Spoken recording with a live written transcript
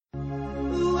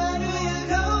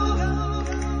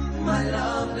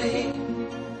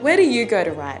Where do you go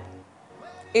to write?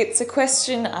 It's a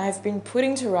question I've been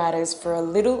putting to writers for a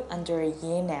little under a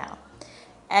year now.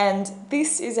 And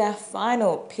this is our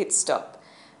final pit stop,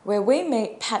 where we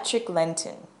meet Patrick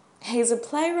Lenton. He's a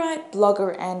playwright,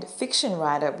 blogger and fiction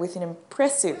writer with an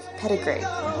impressive pedigree.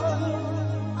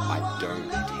 I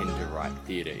don't tend to write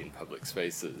theatre in public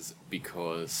spaces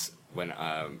because when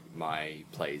my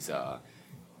plays are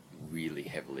really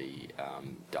heavily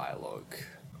dialogue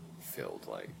filled,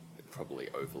 like probably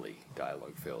overly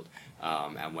dialogue filled,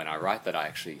 and when I write that I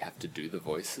actually have to do the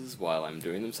voices while I'm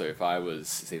doing them. So if I was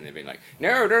sitting there being like,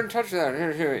 no, don't touch that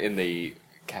in the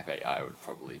cafe, I would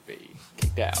probably be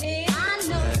kicked out.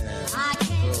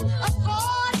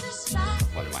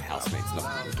 One of my housemates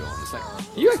knocked on the door and was like,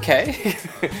 "Are you okay?"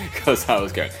 Because I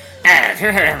was going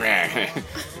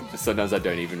sometimes I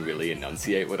don't even really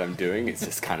enunciate what I'm doing. It's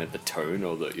just kind of the tone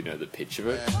or the pitch of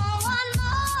it.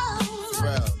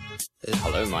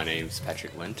 Hello, my name's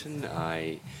Patrick Lenton.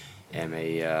 I am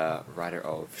a writer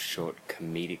of short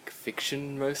comedic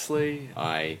fiction mostly.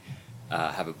 I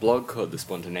have a blog called the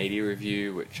Spontaneity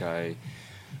Review, which I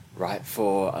write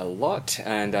for a lot,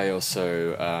 and I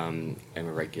also am a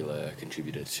regular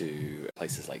contributor to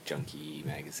places like Junkee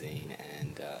magazine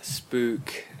and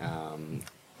Spook,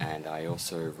 and I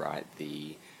also write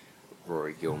the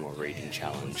Rory Gilmore Reading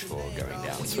challenge for going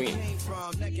down swinging.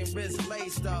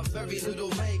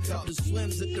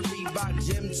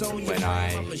 When I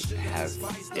have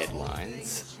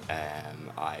deadlines,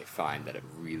 I find that it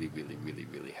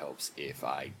really helps if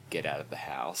I get out of the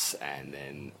house and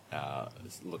then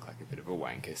look like a bit of a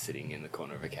wanker sitting in the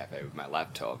corner of a cafe with my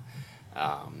laptop,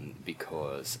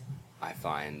 because I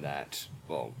find that,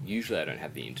 well, usually I don't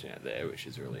have the internet there, which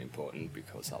is really important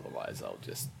because otherwise I'll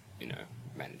just,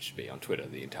 manage to be on Twitter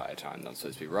the entire time that I'm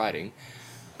supposed to be writing.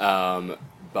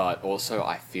 But also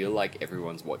I feel like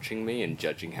everyone's watching me and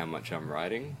judging how much I'm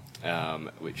writing,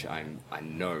 which I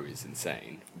know is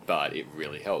insane, but it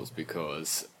really helps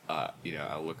because, I'll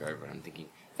look over and I'm thinking,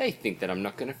 they think that I'm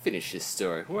not going to finish this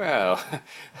story. Well,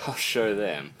 I'll show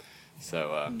them.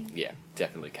 So, yeah,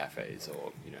 definitely cafes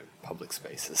or, public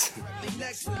spaces.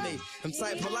 I'm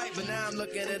type polite, but now I'm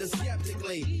looking at it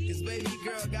skeptically. His baby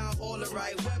girl got all the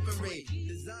right weaponry.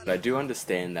 But I do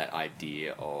understand that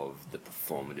idea of the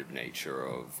performative nature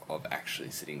of actually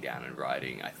sitting down and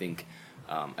writing. I think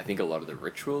a lot of the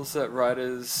rituals that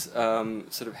writers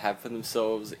sort of have for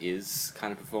themselves is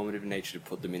kind of performative in nature to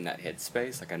put them in that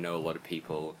headspace. Like, I know a lot of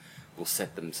people will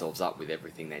set themselves up with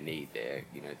everything they need, their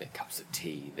cups of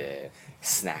tea, their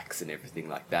snacks and everything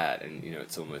like that, and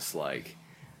it's almost like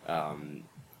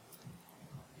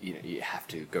you have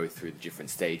to go through the different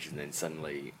stages and then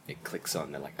suddenly it clicks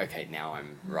on. They're like, okay, now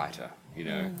I'm writer.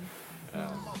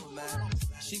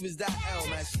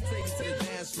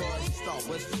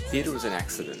 Theatre was an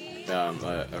accident,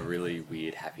 a really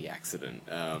weird happy accident.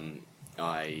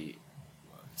 I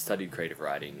studied creative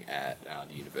writing at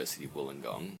the University of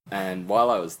Wollongong, and while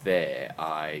I was there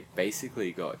I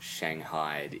basically got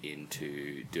shanghaied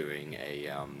into doing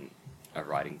a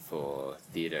writing for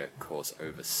theatre course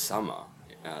over summer,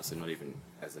 so not even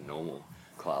as a normal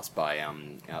class, by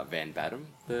Van Badham,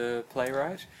 the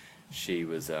playwright. She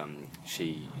used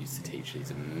to teach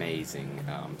these amazing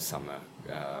summer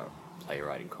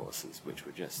playwriting courses which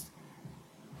were just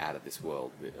out of this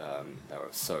world. They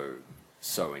were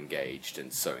so engaged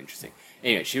and so interesting.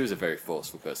 Anyway, she was a very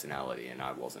forceful personality, and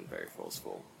I wasn't very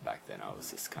forceful back then. I was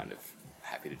just kind of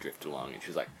happy to drift along, and she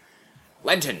was like,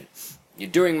 "Lenton, you're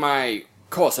doing my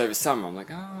course over summer." I'm like,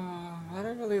 "Oh, I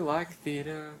don't really like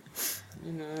theatre,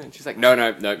 And she's like, No,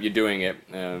 you're doing it."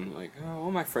 Like, "Oh,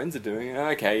 all my friends are doing it."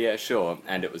 "Okay, yeah, sure."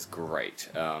 And it was great.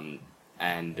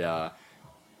 And a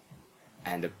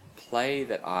play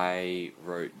that I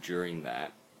wrote during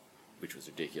that, which was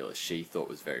ridiculous, she thought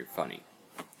was very funny.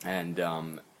 And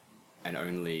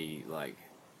only like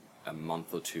a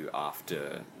month or two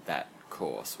after that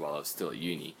course, while I was still at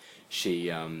uni,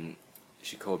 she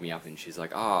called me up and she's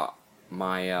like,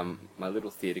 my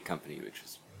little theatre company, which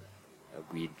was a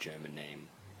weird German name,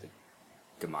 the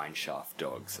Gemeinschaft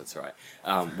Dogs, that's right.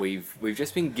 We've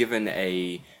just been given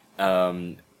a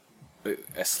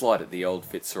slot at the old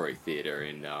Fitzroy Theatre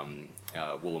in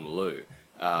Woolloomooloo,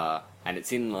 and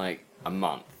it's in like a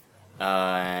month.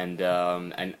 And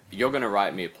you're gonna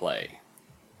write me a play,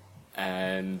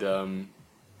 and I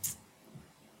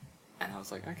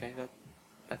was like, okay,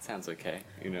 that sounds okay,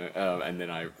 and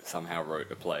then I somehow wrote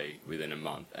a play within a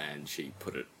month, and she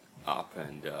put it up,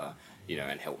 and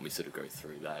and helped me sort of go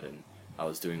through that, and I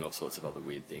was doing all sorts of other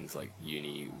weird things like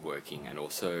uni, working, and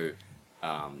also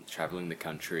traveling the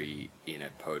country in a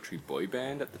poetry boy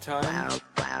band at the time.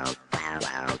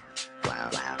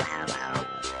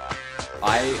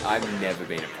 I've never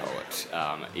been a poet.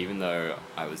 Even though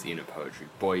I was in a poetry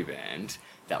boy band,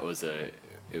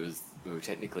 we were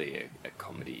technically a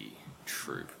comedy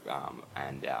troupe,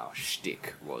 and our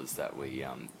shtick was that we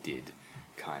did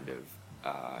kind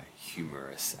of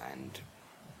humorous and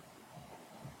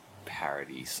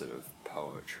parody sort of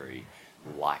poetry,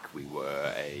 like we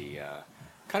were a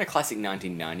kind of classic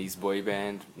 1990s boy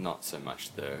band, not so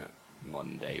much the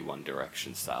modern day One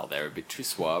Direction style. They're a bit too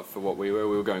suave for what we were.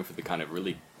 We were going for the kind of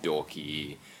really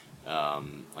dorky,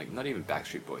 like not even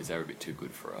Backstreet Boys. They were a bit too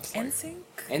good for us. NSYNC?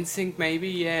 NSYNC maybe,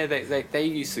 yeah. They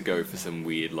used to go for some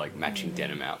weird like matching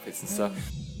denim outfits and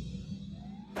stuff.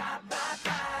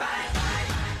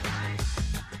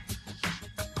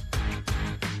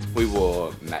 We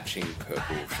wore matching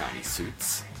purple shiny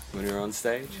suits when we were on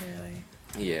stage. Really?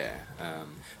 Yeah,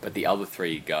 but the other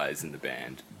three guys in the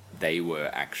band, they were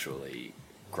actually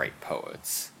great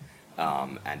poets,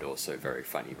 and also very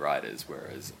funny writers,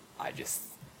 whereas I just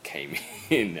came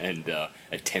in and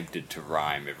attempted to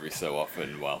rhyme every so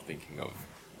often while thinking of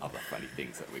other funny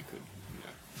things that we could, you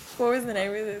know. What was the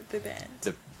name of the band?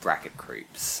 The Bracket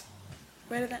Creeps.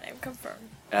 Where did that name come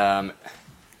from?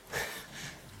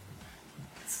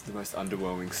 It's the most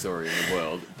underwhelming story in the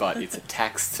world, but it's a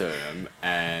tax term,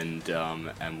 and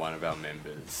one of our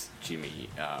members, Jimmy,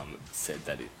 said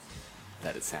that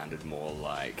it sounded more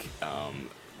like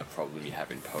a problem you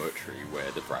have in poetry,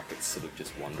 where the brackets sort of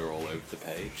just wander all over the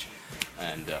page,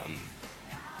 and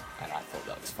I thought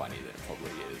that was funny. That it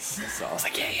probably is. So I was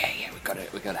like, yeah,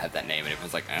 we gotta have that name, and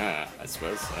everyone's like, I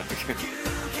suppose so. You can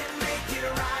make it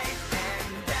right.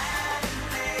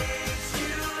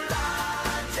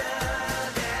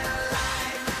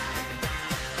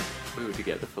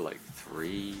 Together for like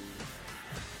 3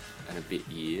 and a bit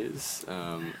years,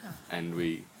 and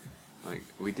we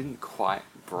didn't quite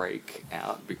break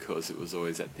out because it was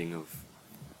always that thing of,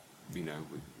 you know,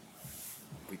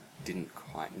 we didn't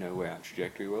quite know where our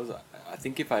trajectory was. I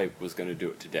think if I was going to do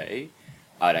it today,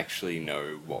 I'd actually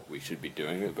know what we should be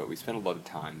doing it, but we spent a lot of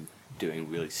time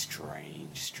doing really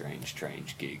strange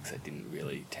gigs that didn't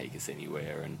really take us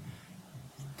anywhere and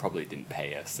probably didn't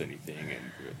pay us anything, and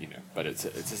you know, but it's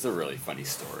just a really funny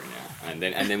story now. And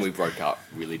then we broke up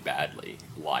really badly,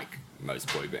 like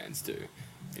most boy bands do.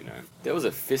 You know, there was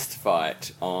a fist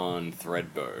fight on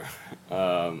Threadbow,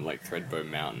 like Threadbow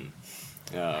Mountain.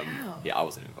 Wow. Yeah, I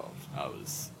wasn't involved. I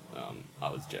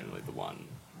was generally the one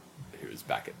who was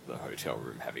back at the hotel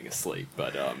room having a sleep.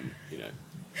 But you know.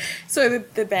 So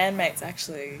the bandmates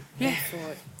actually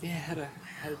fought. Yeah, had a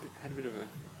bit of a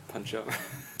punch up.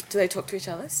 Do they talk to each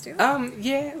other still?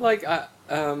 Yeah, like I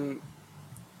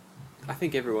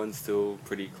think everyone's still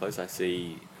pretty close. I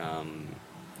see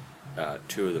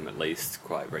 2 of them at least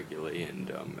quite regularly, and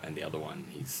the other one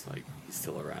he's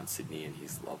still around Sydney and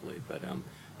he's lovely. But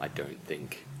I don't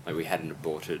think, like, we had an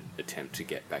aborted attempt to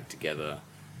get back together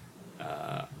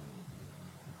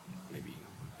maybe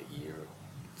a year or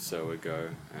so ago.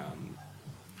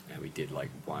 And we did like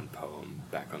one poem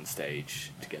back on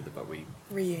stage together, but we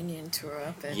reunion tour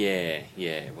up and yeah,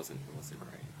 it wasn't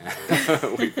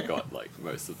great. We forgot like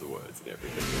most of the words and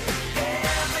everything.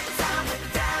 Every time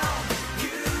we're down, you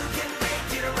can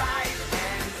make it right,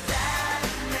 and that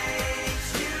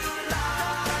makes you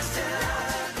lost.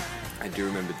 I do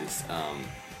remember this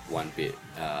one bit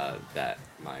that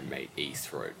my mate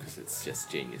East wrote, because it's just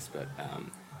genius, but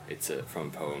it's from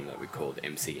a poem that we called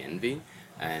MC Envy,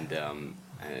 and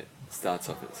it starts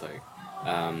off, it's like,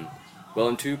 well,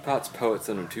 I'm 2 parts poets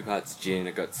and I'm 2 parts gin.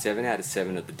 I got 7 out of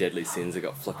 7 of the deadly sins. I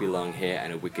got floppy long hair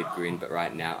and a wicked grin, but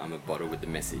right now I'm a bottle with the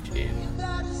message in. You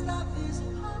gotta stop this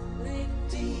heartbreak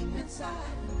deep inside.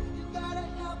 You gotta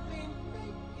help me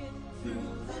make it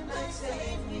through the night.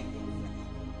 Save me.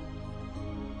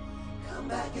 Come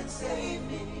back and save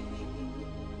me.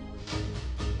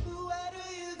 Where do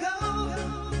you go,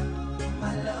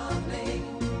 my lovely?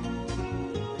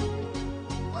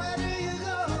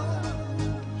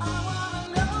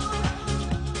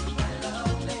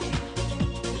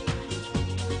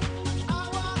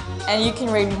 And you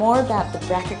can read more about the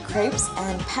Bracket Creeps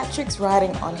and Patrick's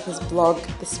writing on his blog,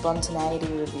 The Spontaneity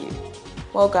Review.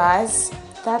 Well guys,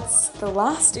 that's the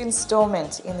last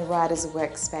instalment in the Writers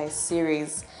Workspace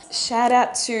series. Shout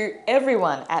out to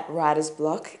everyone at Writer's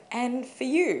Block and for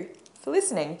you for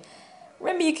listening.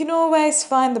 Remember, you can always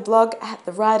find the blog at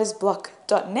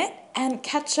thewritersblock.net and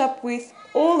catch up with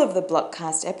all of the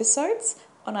Blockcast episodes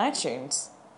on iTunes.